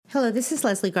Hello, this is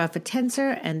Leslie Groff at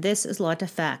Tensor, and this is Law to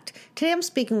Fact. Today I'm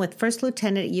speaking with First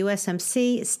Lieutenant at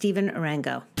USMC, Stephen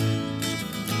Arango.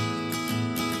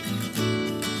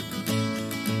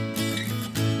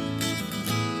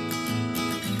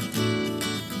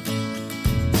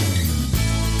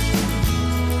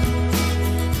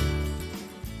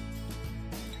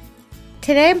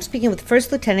 Today I'm speaking with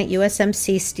First Lieutenant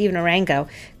USMC Stephen Arango,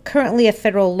 currently a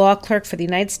federal law clerk for the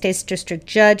United States District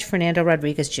Judge Fernando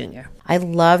Rodriguez Jr. I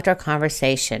loved our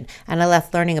conversation, and I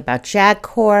left learning about JAG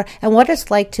Corps and what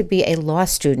it's like to be a law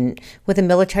student with a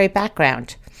military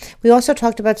background. We also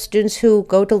talked about students who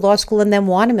go to law school and then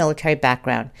want a military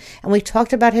background, and we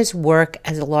talked about his work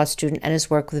as a law student and his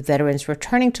work with veterans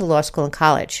returning to law school and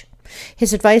college.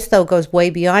 His advice, though, goes way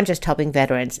beyond just helping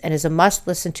veterans and is a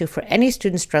must-listen to for any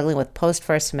student struggling with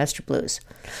post-first semester blues.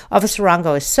 Officer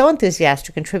Arango is so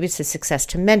enthusiastic and contributes his success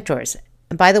to mentors.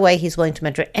 And by the way, he's willing to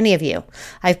mentor any of you.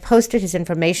 I've posted his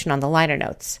information on the liner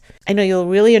notes. I know you'll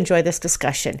really enjoy this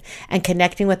discussion and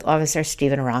connecting with Officer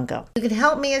Stephen Arango. You can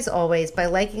help me, as always, by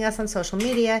liking us on social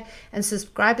media and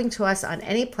subscribing to us on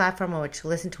any platform on which you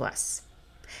listen to us.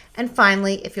 And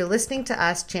finally, if you're listening to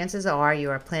us, chances are you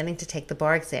are planning to take the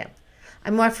bar exam.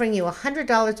 I'm offering you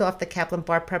 $100 off the Kaplan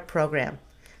Bar Prep program.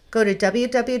 Go to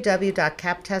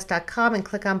www.captest.com and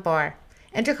click on bar.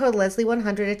 Enter code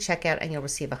Leslie100 at checkout and you'll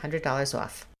receive $100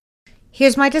 off.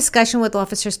 Here's my discussion with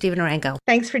Officer Stephen Arango.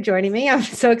 Thanks for joining me. I'm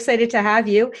so excited to have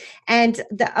you. And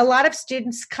a lot of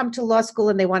students come to law school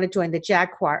and they want to join the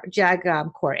JAG Corps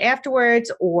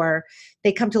afterwards, or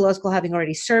they come to law school having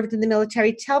already served in the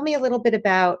military. Tell me a little bit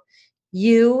about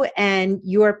you and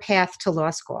your path to law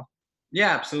school.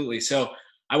 Yeah, absolutely. So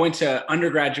I went to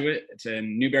undergraduate to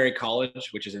Newberry College,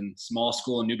 which is a small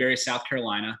school in Newberry, South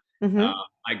Carolina. Mm-hmm.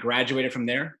 I graduated from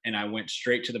there and I went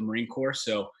straight to the Marine Corps.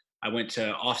 So I went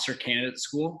to Officer Candidate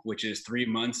School, which is 3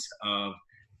 months of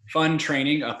fun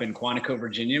training up in Quantico,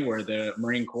 Virginia, where the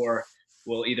Marine Corps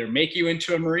will either make you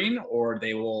into a Marine or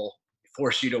they will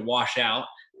force you to wash out.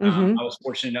 Mm-hmm. I was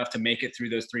fortunate enough to make it through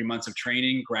those 3 months of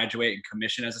training, graduate and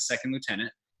commission as a second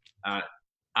lieutenant.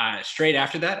 Straight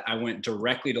after that, I went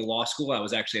directly to law school. I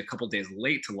was actually a couple days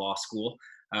late to law school,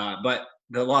 but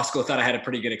the law school thought I had a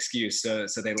pretty good excuse, so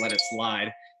they let it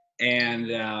slide. And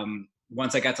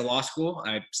once I got to law school,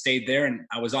 I stayed there, and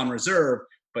I was on reserve,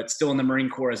 but still in the Marine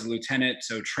Corps as a lieutenant,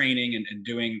 so training and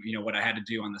doing what I had to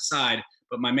do on the side.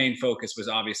 But my main focus was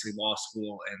obviously law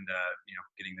school and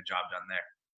getting the job done there.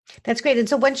 That's great. And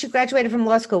so once you graduated from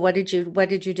law school, what did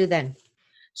you do then?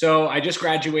 So I just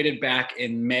graduated back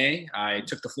in May. I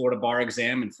took the Florida bar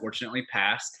exam and fortunately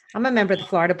passed. I'm a member of the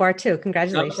Florida bar too.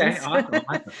 Congratulations. Okay, awesome.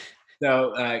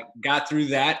 So got through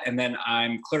that, and then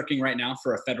I'm clerking right now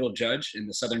for a federal judge in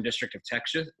the Southern District of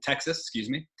Texas,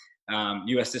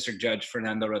 U.S. District Judge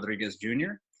Fernando Rodriguez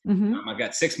Jr. Mm-hmm. I've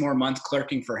got 6 more months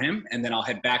clerking for him, and then I'll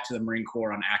head back to the Marine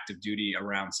Corps on active duty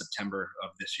around September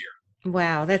of this year.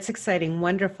 Wow, that's exciting.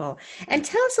 Wonderful. And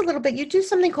tell us a little bit, you do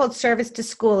something called Service to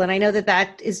School, and I know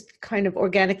that is kind of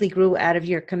organically grew out of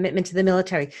your commitment to the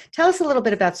military. Tell us a little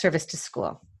bit about Service to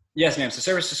School. Yes, ma'am. So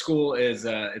Service to School is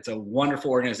it's a wonderful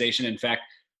organization. In fact,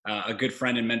 a good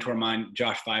friend and mentor of mine,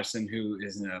 Josh Fiveson, who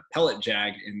is an appellate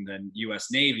JAG in the U.S.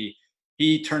 Navy,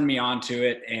 he turned me on to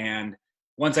it. And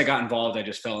once I got involved, I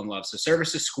just fell in love. So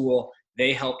Service to School,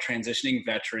 they help transitioning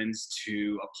veterans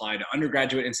to apply to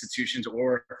undergraduate institutions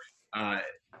or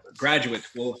graduate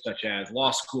school, such as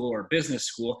law school or business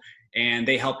school, and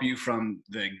they help you from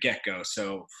the get-go.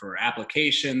 So for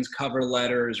applications, cover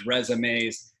letters,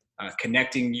 resumes,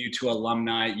 connecting you to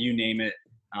alumni, you name it.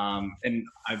 And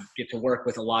I get to work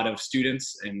with a lot of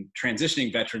students and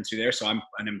transitioning veterans through there. So I'm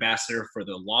an ambassador for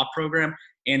the law program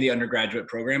and the undergraduate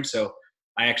program. So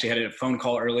I actually had a phone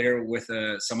call earlier with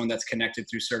someone that's connected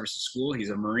through Service to School.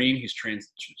 He's a Marine. He's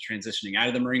transitioning out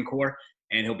of the Marine Corps,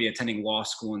 and he'll be attending law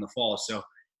school in the fall. So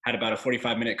had about a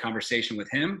 45-minute conversation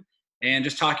with him and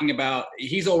just talking about,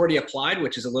 he's already applied,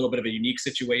 which is a little bit of a unique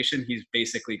situation. He's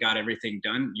basically got everything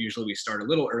done. Usually we start a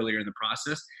little earlier in the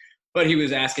process, but he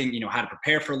was asking, how to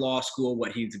prepare for law school,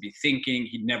 what he needs to be thinking.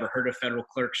 He'd never heard of federal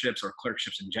clerkships or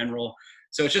clerkships in general.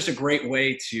 So it's just a great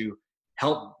way to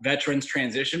help veterans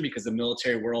transition, because the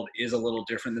military world is a little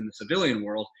different than the civilian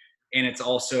world. And it's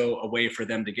also a way for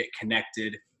them to get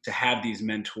connected, to have these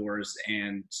mentors,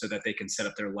 and so that they can set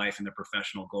up their life and their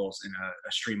professional goals in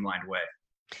a streamlined way.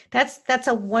 That's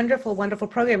a wonderful, wonderful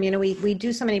program. We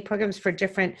do so many programs for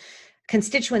different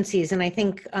constituencies, and I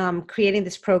think creating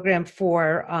this program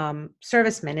for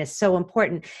servicemen is so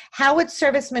important. How would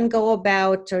servicemen go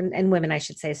about, and women, I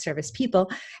should say, service people,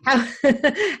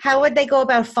 how would they go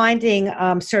about finding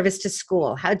Service to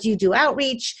School? How do you do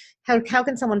outreach? How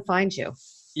can someone find you?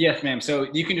 Yes, ma'am. So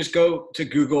you can just go to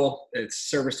Google.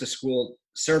 It's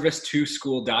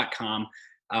service2school.com.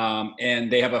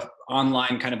 And they have a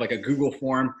online kind of like a Google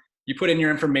form. You put in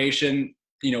your information,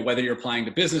 whether you're applying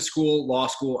to business school, law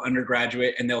school,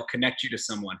 undergraduate, and they'll connect you to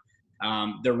someone.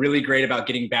 They're really great about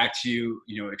getting back to you,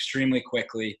 extremely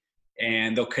quickly,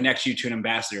 and they'll connect you to an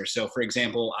ambassador. So for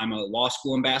example, I'm a law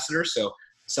school ambassador. So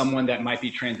someone that might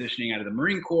be transitioning out of the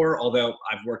Marine Corps, although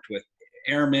I've worked with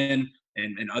airmen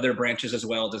and other branches as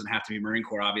well. It doesn't have to be Marine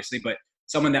Corps, obviously, but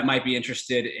someone that might be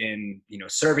interested in,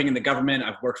 serving in the government.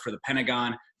 I've worked for the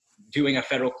Pentagon, doing a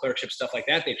federal clerkship, stuff like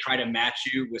that. They try to match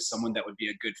you with someone that would be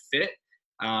a good fit.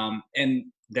 And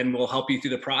then we'll help you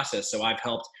through the process. So I've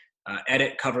helped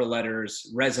edit cover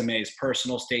letters, resumes,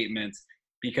 personal statements,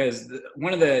 because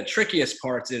one of the trickiest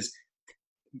parts is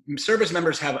service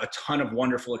members have a ton of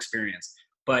wonderful experience,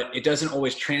 but it doesn't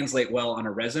always translate well on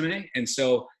a resume. And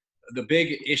so the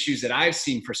big issues that I've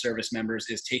seen for service members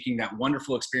is taking that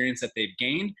wonderful experience that they've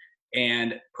gained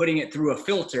and putting it through a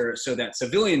filter so that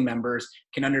civilian members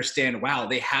can understand, wow,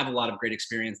 they have a lot of great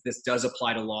experience. This does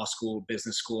apply to law school,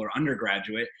 business school, or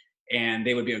undergraduate, and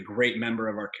they would be a great member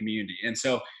of our community. And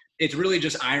so it's really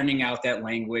just ironing out that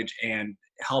language and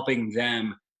helping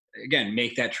them, again,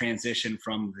 make that transition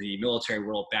from the military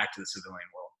world back to the civilian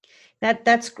world.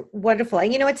 That's wonderful.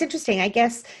 And it's interesting, I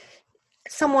guess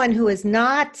someone who is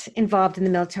not involved in the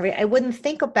military, I wouldn't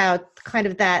think about kind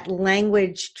of that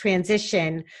language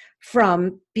transition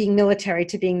from being military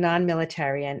to being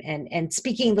non-military, and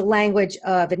speaking the language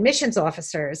of admissions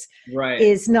officers. Right.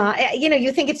 Is not,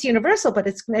 you think it's universal, but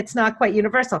it's not quite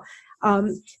universal.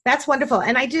 That's wonderful.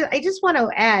 And I just want to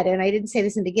add, and I didn't say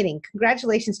this in the beginning,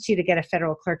 congratulations to you to get a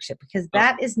federal clerkship, because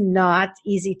that is not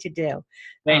easy to do.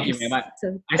 Thank you, ma'am.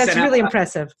 That's really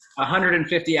impressive.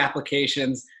 150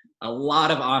 applications, a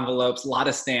lot of envelopes, a lot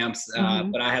of stamps,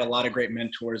 but I had a lot of great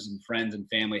mentors and friends and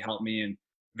family help me, and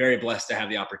very blessed to have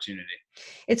the opportunity.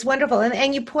 It's wonderful.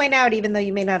 And you point out, even though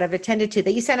you may not have attended to,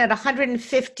 that you sent out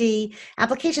 150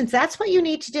 applications. That's what you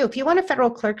need to do. If you want a federal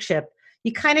clerkship,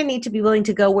 you kind of need to be willing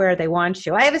to go where they want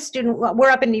you. I have a student, we're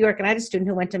up in New York, and I had a student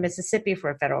who went to Mississippi for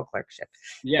a federal clerkship.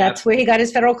 Yeah, that's where he got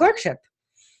his federal clerkship.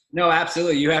 No,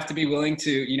 absolutely. You have to be willing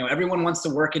to, everyone wants to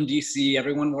work in DC,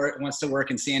 everyone wants to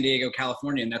work in San Diego,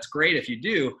 California, and that's great if you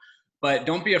do, but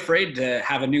don't be afraid to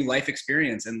have a new life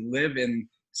experience and live in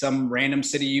some random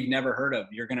city you've never heard of.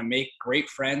 You're going to make great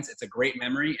friends. It's a great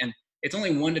memory, and it's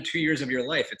only 1 to 2 years of your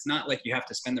life. It's not like you have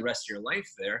to spend the rest of your life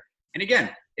there. And again,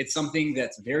 it's something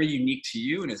that's very unique to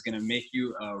you and is going to make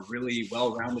you a really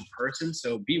well-rounded person.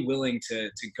 So be willing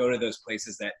to go to those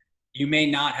places that you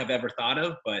may not have ever thought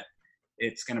of, but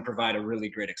it's going to provide a really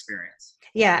great experience.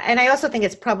 Yeah. And I also think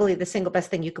it's probably the single best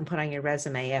thing you can put on your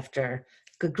resume after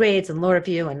good grades and law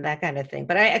review and that kind of thing.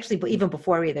 But I actually, even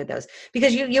before either of those,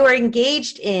 because you are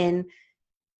engaged in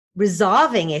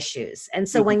resolving issues. And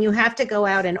so when you have to go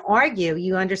out and argue,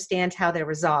 you understand how they're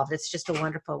resolved. It's just a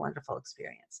wonderful, wonderful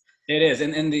experience. It is.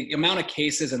 And the amount of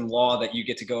cases in law that you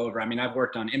get to go over. I mean, I've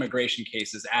worked on immigration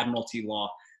cases, admiralty law,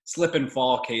 slip and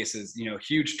fall cases,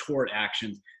 huge tort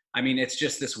actions. I mean, it's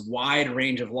just this wide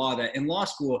range of law that in law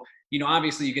school,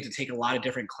 obviously you get to take a lot of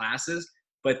different classes,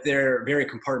 but they're very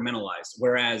compartmentalized.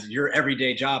 Whereas your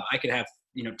everyday job, I could have,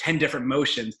 10 different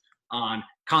motions on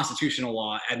constitutional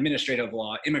law, administrative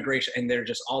law, immigration, and they're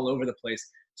just all over the place.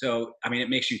 So, I mean, it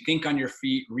makes you think on your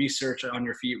feet, research on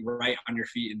your feet, write on your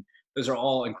feet. And those are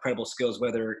all incredible skills,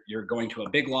 whether you're going to a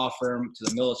big law firm, to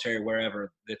the military,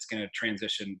 wherever, that's going to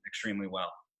transition extremely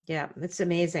well. Yeah, it's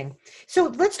amazing. So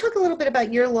let's talk a little bit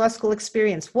about your law school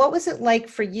experience. What was it like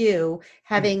for you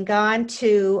having gone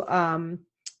to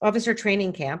officer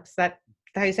training camp? Is that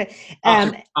how you say?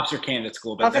 Officer candidate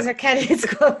school. But officer candidate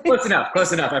school. Close enough.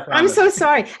 I promise. I'm so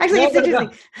sorry. Actually, it's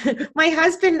interesting. My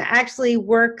husband actually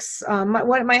works,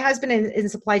 my husband in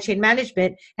supply chain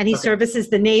management, and he services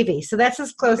the Navy. So that's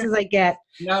as close as I get.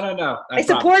 No. I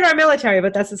support our military,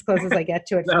 but that's as close as I get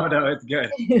to it. No, it's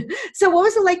good. So what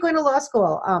was it like going to law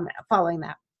school following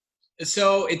that?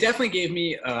 So it definitely gave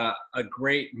me a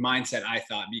great mindset, I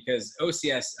thought, because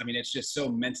OCS, I mean, it's just so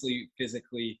mentally,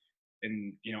 physically,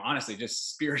 and, honestly,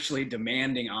 just spiritually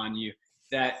demanding on you,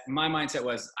 that my mindset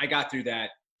was, I got through that.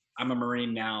 I'm a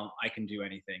Marine now. I can do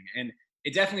anything. And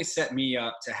it definitely set me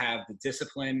up to have the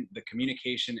discipline, the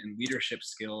communication, and leadership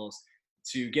skills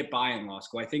to get by in law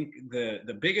school. I think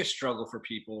the biggest struggle for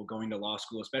people going to law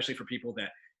school, especially for people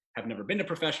that have never been to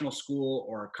professional school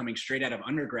or coming straight out of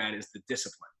undergrad, is the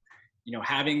discipline.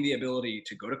 Having the ability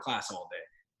to go to class all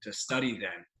day, to study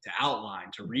them, to outline,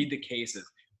 to read the cases,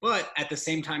 but at the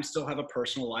same time still have a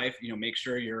personal life, make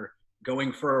sure you're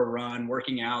going for a run,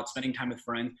 working out, spending time with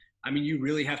friends. I mean, you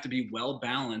really have to be well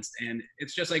balanced, and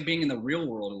it's just like being in the real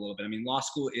world a little bit. I mean, law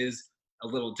school is a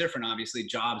little different. Obviously,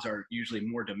 jobs are usually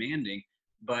more demanding,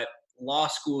 but law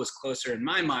school is closer in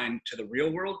my mind to the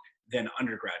real world than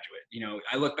undergraduate. You know,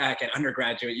 I look back at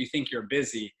undergraduate, you think you're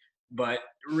busy, but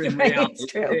in Right, reality, it's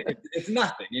true. it's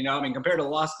nothing. You know, I mean, compared to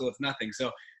law school, it's nothing.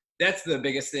 So that's the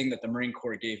biggest thing that the Marine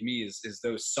Corps gave me is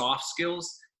those soft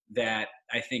skills that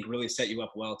I think really set you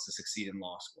up well to succeed in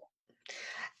law school.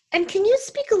 And can you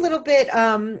speak a little bit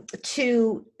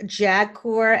to JAG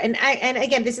Corps? And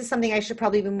again, this is something I should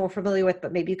probably be more familiar with,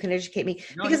 but maybe you can educate me.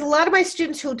 No, Because a lot of my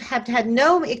students who have had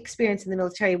no experience in the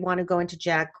military want to go into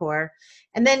JAG Corps.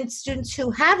 And then students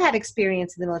who have had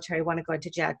experience in the military want to go into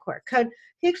JAG Corps. Could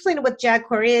you explain what JAG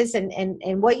Corps is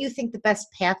and what you think the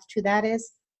best path to that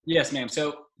is? Yes, ma'am.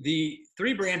 So the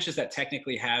three branches that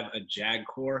technically have a JAG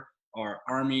Corps are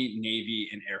Army, Navy,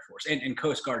 and Air Force, and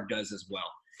Coast Guard does as well.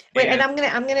 Wait, and I'm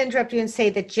gonna interrupt you and say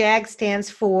that JAG stands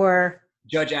for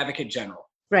Judge Advocate General.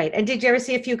 Right. And did you ever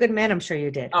see A Few Good Men? I'm sure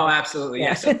you did. Oh, absolutely.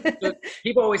 Yeah. So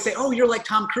people always say, "Oh, you're like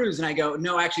Tom Cruise," and I go,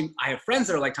 "No, actually, I have friends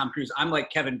that are like Tom Cruise. I'm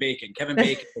like Kevin Bacon. Kevin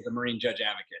Bacon is a Marine Judge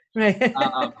Advocate."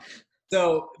 Right.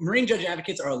 So Marine Judge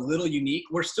Advocates are a little unique.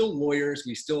 We're still lawyers.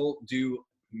 We still do,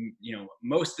 you know,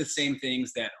 most of the same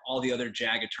things that all the other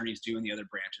JAG attorneys do in the other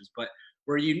branches, but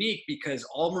we're unique because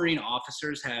all Marine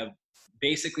officers have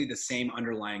basically the same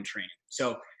underlying training.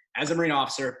 So as a Marine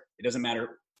officer, it doesn't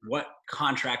matter what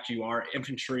contract you are,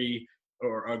 infantry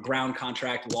or a ground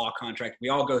contract, law contract, we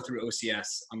all go through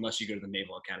OCS unless you go to the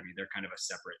Naval Academy. They're kind of a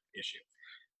separate issue.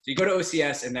 So you go to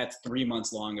OCS and that's 3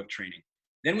 months long of training.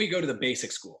 Then we go to the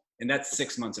basic school and that's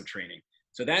 6 months of training.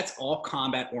 So that's all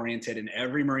combat oriented and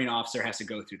every Marine officer has to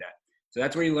go through that. So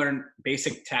that's where you learn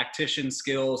basic tactician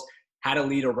skills, how to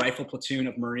lead a rifle platoon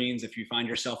of Marines if you find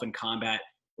yourself in combat.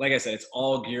 Like I said, it's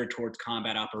all geared towards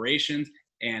combat operations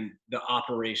and the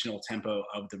operational tempo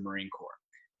of the Marine Corps.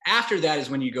 After that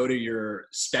is when you go to your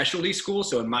specialty school.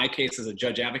 So in my case, as a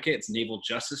judge advocate, it's Naval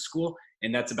Justice School,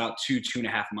 and that's about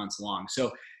 2.5 months long.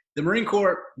 So the Marine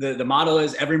Corps, the motto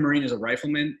is every Marine is a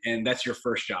rifleman, and that's your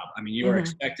first job. I mean, you are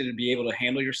expected to be able to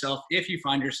handle yourself if you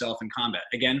find yourself in combat.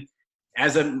 Again,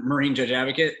 as a Marine judge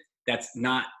advocate, that's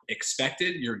not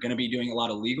expected. You're going to be doing a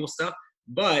lot of legal stuff.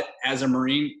 But as a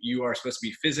Marine, you are supposed to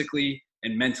be physically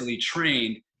and mentally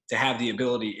trained to have the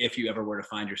ability if you ever were to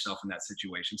find yourself in that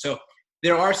situation. So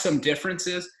there are some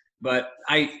differences, but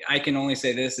I can only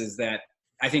say this is that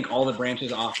I think all the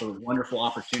branches offer wonderful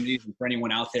opportunities. And for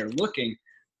anyone out there looking,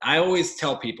 I always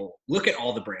tell people, look at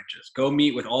all the branches. Go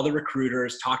meet with all the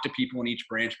recruiters, talk to people in each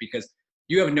branch because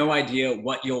you have no idea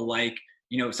what you'll like.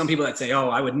 You know, some people that say, oh,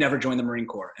 I would never join the Marine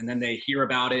Corps. And then they hear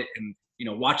about it and, you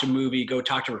know, watch a movie, go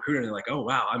talk to a recruiter. And they're like, oh,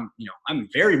 wow, I'm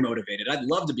very motivated. I'd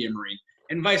love to be a Marine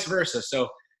and vice versa. So,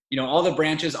 you know, all the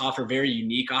branches offer very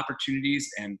unique opportunities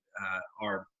and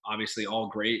are obviously all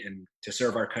great. And to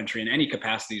serve our country in any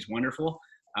capacity is wonderful.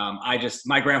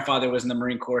 My grandfather was in the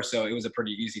Marine Corps, so it was a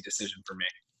pretty easy decision for me.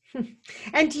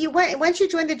 And once you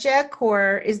join the JAG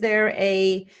Corps, is there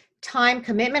a time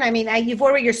commitment? I mean,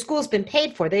 your school's been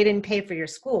paid for. They didn't pay for your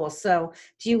school. So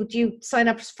do you sign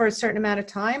up for a certain amount of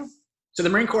time? So the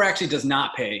Marine Corps actually does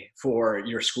not pay for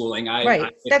your schooling.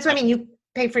 That's what I mean. You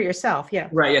pay for yourself. Yeah.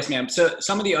 Right. Yes, ma'am. So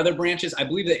some of the other branches, I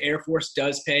believe the Air Force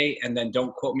does pay, and then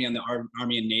don't quote me on the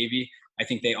Army and Navy. I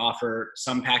think they offer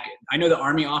some package. I know the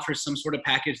Army offers some sort of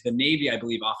package. The Navy, I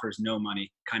believe, offers no money,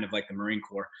 kind of like the Marine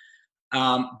Corps.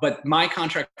 But my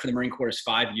contract for the Marine Corps is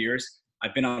 5 years.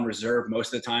 I've been on reserve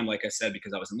most of the time, like I said,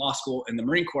 because I was in law school. And the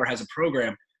Marine Corps has a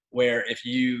program where if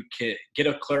you get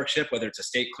a clerkship, whether it's a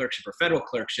state clerkship or federal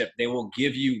clerkship, they will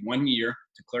give you 1 year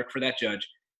to clerk for that judge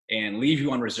and leave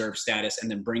you on reserve status and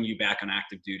then bring you back on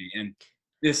active duty. And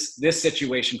this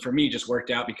situation for me just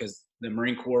worked out because the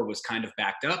Marine Corps was kind of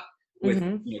backed up with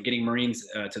getting Marines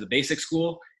to the basic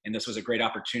school. And this was a great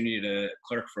opportunity to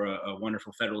clerk for a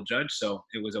wonderful federal judge. So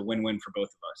it was a win-win for both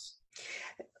of us.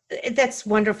 That's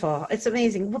wonderful. It's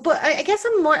amazing. But I guess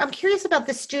I'm curious about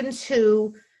the students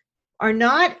who are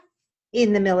not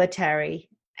in the military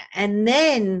and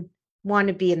then want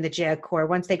to be in the JAG Corps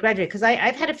once they graduate. Because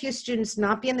I've had a few students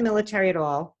not be in the military at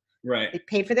all. Right. They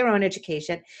pay for their own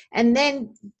education. And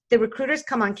then the recruiters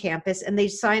come on campus and they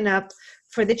sign up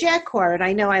for the JAG Corps. And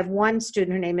I know I have one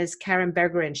student, her name is Karen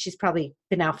Bergerin. She's probably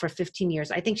been out for 15 years.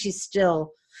 I think she's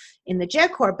still in the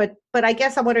JAG Corps. But I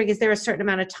guess I'm wondering, is there a certain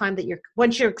amount of time that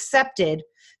once you're accepted,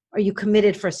 are you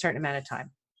committed for a certain amount of time?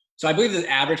 So I believe the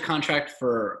average contract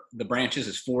for the branches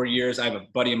is 4 years. I have a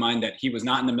buddy of mine that he was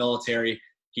not in the military.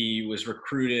 He was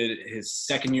recruited his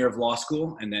second year of law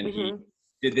school, and then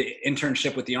he did the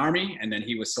internship with the Army, and then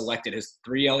he was selected his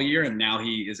 3L year, and now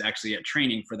he is actually at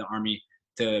training for the Army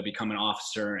to become an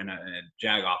officer and a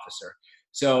JAG officer.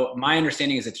 So my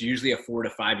understanding is it's usually a 4 to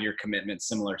 5 year commitment,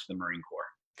 similar to the Marine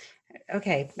Corps.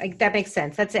 Okay, that makes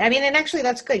sense. That's it. I mean, and actually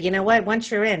that's good. You know what? Once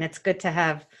you're in, it's good to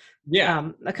have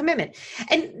a commitment.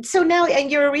 And so now, and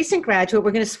you're a recent graduate,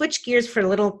 we're going to switch gears for a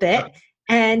little bit.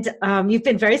 And you've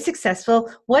been very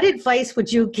successful. What advice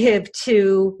would you give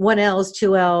to 1Ls,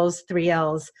 2Ls,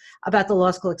 3Ls about the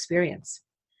law school experience?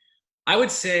 I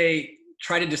would say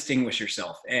try to distinguish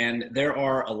yourself. And there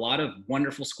are a lot of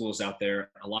wonderful schools out there,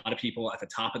 a lot of people at the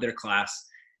top of their class.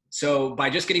 So by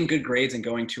just getting good grades and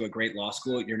going to a great law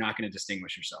school, you're not going to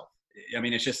distinguish yourself. I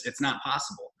mean, it's not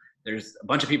possible. There's a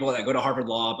bunch of people that go to Harvard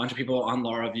Law, a bunch of people on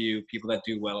Law Review, people that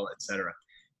do well, et cetera.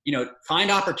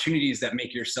 Find opportunities that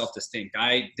make yourself distinct.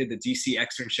 I did the DC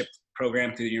externship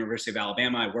program through the University of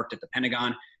Alabama. I worked at the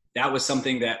Pentagon. That was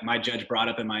something that my judge brought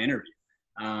up in my interview.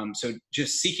 So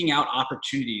just seeking out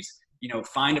opportunities,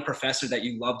 find a professor that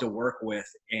you love to work with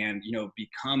and,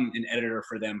 become an editor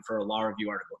for them for a Law Review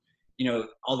article.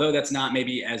 Although that's not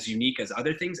maybe as unique as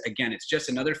other things, again, it's just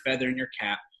another feather in your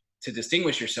cap to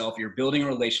distinguish yourself. You're building a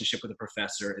relationship with a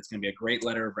professor. It's going to be a great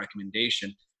letter of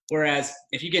recommendation. Whereas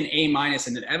if you get an A-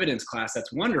 in an evidence class,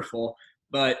 that's wonderful,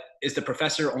 but is the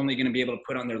professor only going to be able to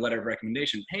put on their letter of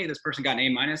recommendation, hey, this person got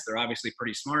an A-, they're obviously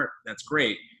pretty smart, that's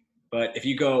great. But if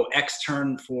you go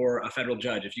extern for a federal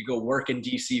judge, if you go work in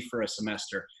DC for a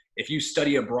semester, if you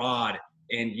study abroad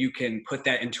and you can put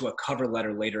that into a cover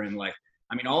letter later in life,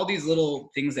 I mean, all these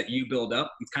little things that you build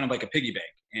up, it's kind of like a piggy bank.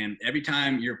 And every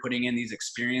time you're putting in these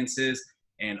experiences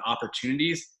and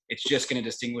opportunities, it's just going to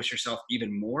distinguish yourself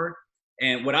even more.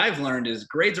 And what I've learned is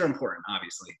grades are important,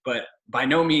 obviously, but by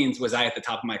no means was I at the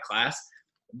top of my class.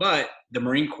 But the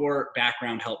Marine Corps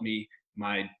background helped me.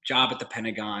 My job at the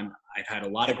Pentagon, I've had a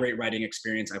lot of great writing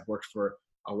experience. I've worked for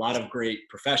a lot of great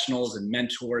professionals and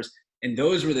mentors. And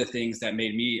those were the things that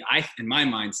made me, in my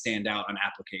mind, stand out on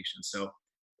applications. So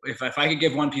if I could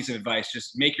give one piece of advice,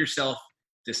 just make yourself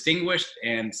distinguished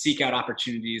and seek out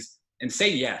opportunities and say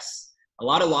yes. A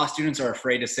lot of law students are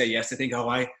afraid to say yes. They think,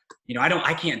 I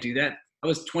can't do that. I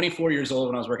was 24 years old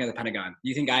when I was working at the Pentagon. Do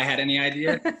you think I had any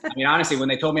idea? I mean, honestly, when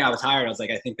they told me I was hired, I was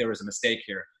like, I think there was a mistake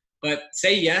here. But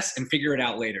say yes and figure it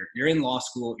out later. You're in law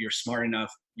school. You're smart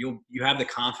enough. You have the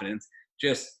confidence.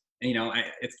 Just,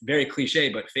 it's very cliche,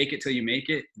 but fake it till you make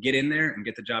it. Get in there and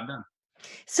get the job done.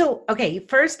 So, okay,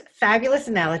 first, fabulous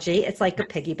analogy. It's like a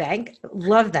piggy bank.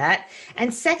 Love that.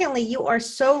 And secondly, you are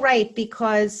so right,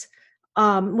 because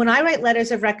when I write letters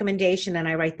of recommendation, and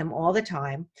I write them all the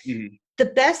time, mm-hmm. The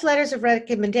best letters of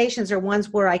recommendations are ones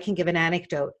where I can give an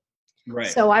anecdote. Right.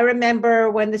 So I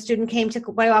remember when the student came to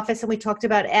my office and we talked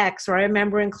about X, or I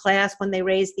remember in class when they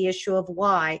raised the issue of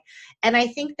Y. And I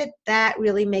think that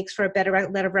really makes for a better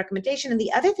letter of recommendation. And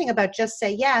the other thing about just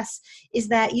say yes is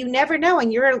that you never know,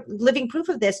 and you're living proof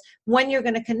of this, when you're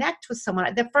going to connect with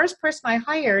someone. The first person I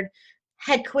hired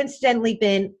had coincidentally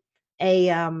been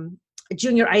a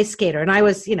junior ice skater. And I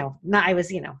was,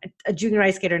 a junior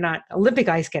ice skater, not Olympic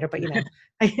ice skater, but,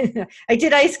 I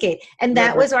did ice skate. And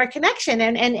that was our connection.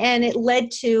 And it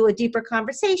led to a deeper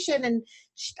conversation. And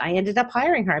I ended up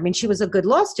hiring her. I mean, she was a good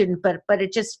law student, but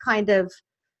it just kind of,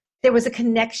 there was a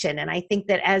connection. And I think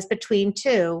that as between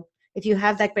two, if you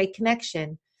have that great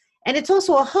connection, and it's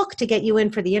also a hook to get you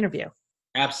in for the interview.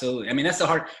 Absolutely. I mean, that's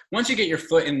once you get your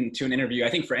foot into an interview, I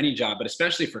think for any job, but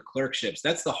especially for clerkships,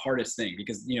 that's the hardest thing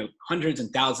because, hundreds and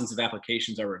thousands of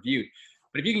applications are reviewed.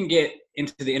 But if you can get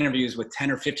into the interviews with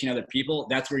 10 or 15 other people,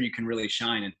 that's where you can really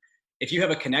shine. And if you have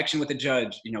a connection with a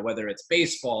judge, whether it's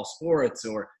baseball, sports,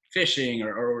 or fishing,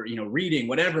 or reading,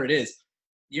 whatever it is,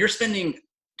 you're spending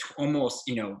almost,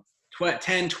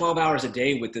 10, 12 hours a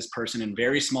day with this person in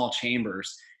very small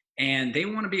chambers. And they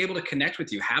want to be able to connect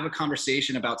with you, have a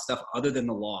conversation about stuff other than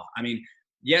the law. I mean,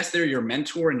 yes, they're your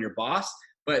mentor and your boss,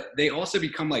 but they also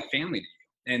become like family to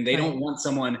you. And they don't want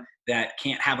someone that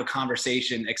can't have a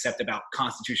conversation except about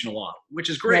constitutional law, which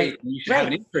is great. Right. You should have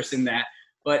an interest in that.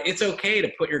 But it's okay to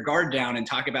put your guard down and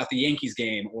talk about the Yankees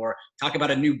game or talk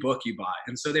about a new book you bought.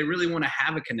 And so they really want to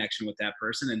have a connection with that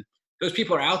person. And those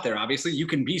people are out there. Obviously, you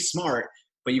can be smart,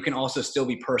 but you can also still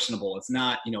be personable. It's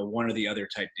not, one or the other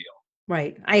type deal.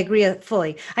 Right. I agree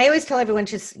fully. I always tell everyone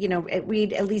just,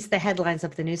 read at least the headlines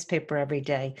of the newspaper every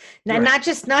day. Now, right. not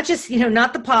just, not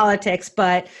the politics,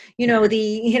 but, the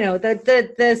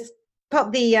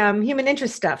human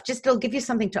interest stuff. Just it'll give you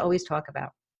something to always talk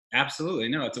about. Absolutely.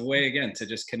 No, it's a way, again, to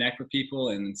just connect with people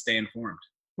and stay informed.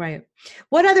 Right.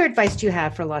 What other advice do you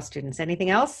have for law students? Anything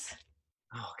else?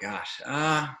 Oh, gosh.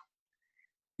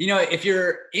 If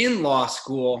you're in law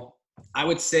school, I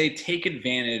would say take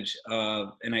advantage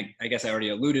of, and I guess I already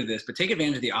alluded to this, but take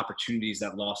advantage of the opportunities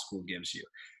that law school gives you.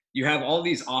 You have all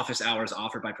these office hours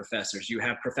offered by professors. You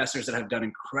have professors that have done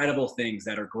incredible things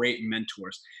that are great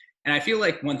mentors. And I feel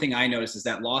like one thing I noticed is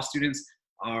that law students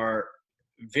are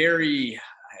very,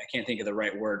 I can't think of the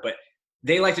right word, but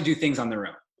they like to do things on their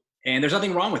own. And there's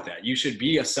nothing wrong with that. You should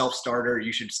be a self-starter.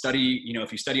 You should study,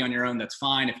 if you study on your own, that's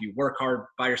fine. If you work hard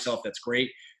by yourself, that's great.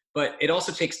 But it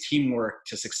also takes teamwork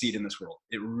to succeed in this world.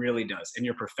 It really does. And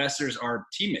your professors are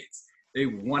teammates. They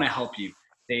want to help you.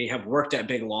 They have worked at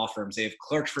big law firms. They have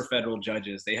clerked for federal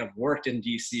judges. They have worked in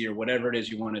DC or whatever it is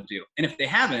you want to do. And if they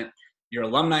haven't, your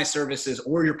alumni services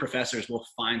or your professors will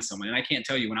find someone. And I can't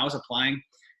tell you, when I was applying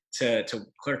to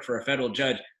clerk for a federal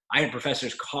judge, I had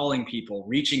professors calling people,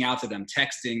 reaching out to them,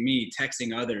 texting me,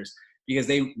 texting others, because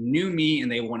they knew me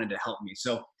and they wanted to help me.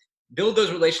 So build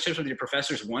those relationships with your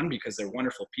professors, one, because they're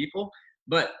wonderful people,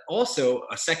 but also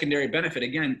a secondary benefit,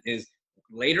 again, is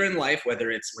later in life, whether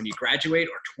it's when you graduate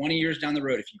or 20 years down the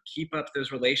road, if you keep up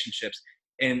those relationships,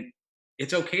 and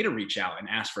it's okay to reach out and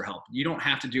ask for help. You don't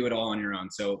have to do it all on your own.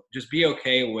 So just be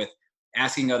okay with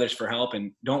asking others for help,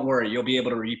 and don't worry, you'll be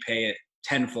able to repay it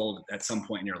tenfold at some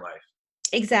point in your life.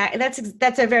 Exactly.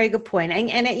 That's a very good point.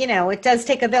 And it, it does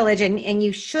take a village, and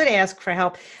you should ask for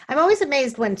help. I'm always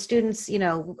amazed when students,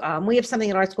 we have something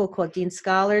at our school called Dean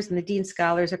Scholars, and the Dean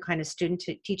Scholars are kind of student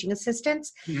teaching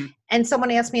assistants. Mm-hmm. And someone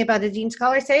asked me about a Dean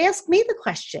Scholar. I said, ask me the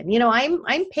question.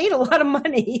 I'm paid a lot of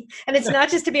money, and it's not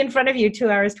just to be in front of you 2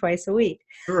 hours twice a week.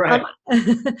 Right.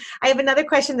 I have another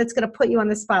question that's going to put you on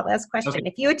the spot. Last question. Okay.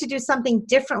 If you were to do something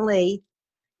differently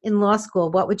in law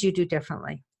school, what would you do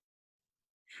differently?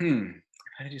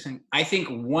 I think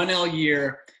 1L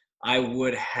year, I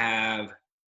would have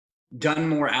done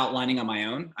more outlining on my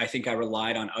own. I think I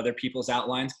relied on other people's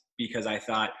outlines because I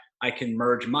thought I can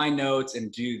merge my notes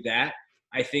and do that.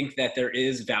 I think that there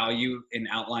is value in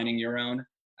outlining your own.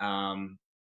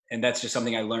 And that's just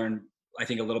something I learned, I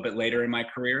think, a little bit later in my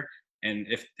career. And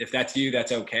if that's you,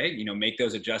 that's okay. Make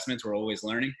those adjustments. We're always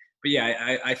learning. But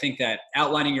yeah, I think that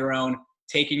outlining your own,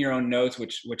 taking your own notes,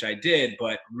 which I did,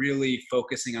 but really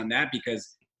focusing on that,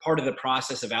 because part of the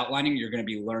process of outlining, you're going to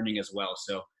be learning as well.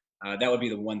 So that would be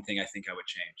the one thing I think I would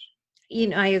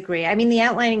change. I agree. I mean, the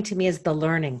outlining to me is the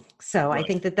learning. So right. I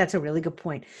think that's a really good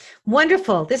point.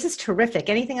 Wonderful. This is terrific.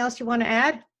 Anything else you want to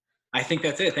add? I think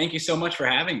that's it. Thank you so much for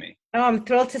having me. Oh, I'm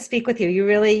thrilled to speak with you.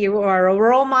 You are a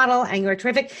role model, and you're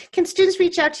terrific. Can students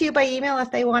reach out to you by email if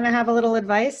they want to have a little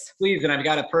advice? Please. And I've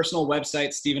got a personal website,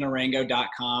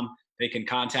 StephenArango.com. They can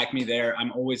contact me there.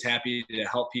 I'm always happy to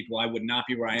help people. I would not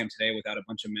be where I am today without a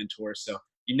bunch of mentors. So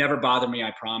you never bother me,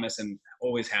 I promise, and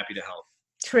always happy to help.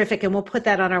 Terrific. And we'll put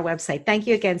that on our website. Thank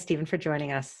you again, Stephen, for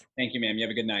joining us. Thank you, ma'am. You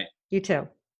have a good night. You too.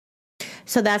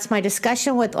 So that's my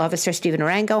discussion with Officer Stephen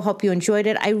Arango. Hope you enjoyed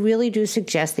it. I really do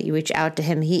suggest that you reach out to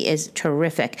him. He is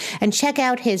terrific. And check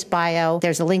out his bio.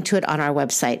 There's a link to it on our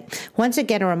website. Once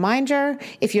again, a reminder,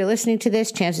 if you're listening to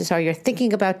this, chances are you're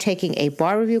thinking about taking a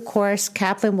bar review course.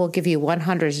 Kaplan will give you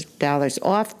 $100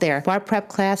 off their bar prep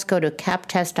class. Go to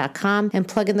captest.com and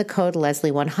plug in the code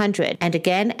Leslie100. And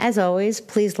again, as always,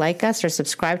 please like us or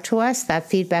subscribe to us. That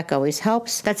feedback always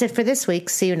helps. That's it for this week.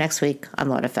 See you next week on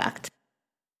Law to Fact.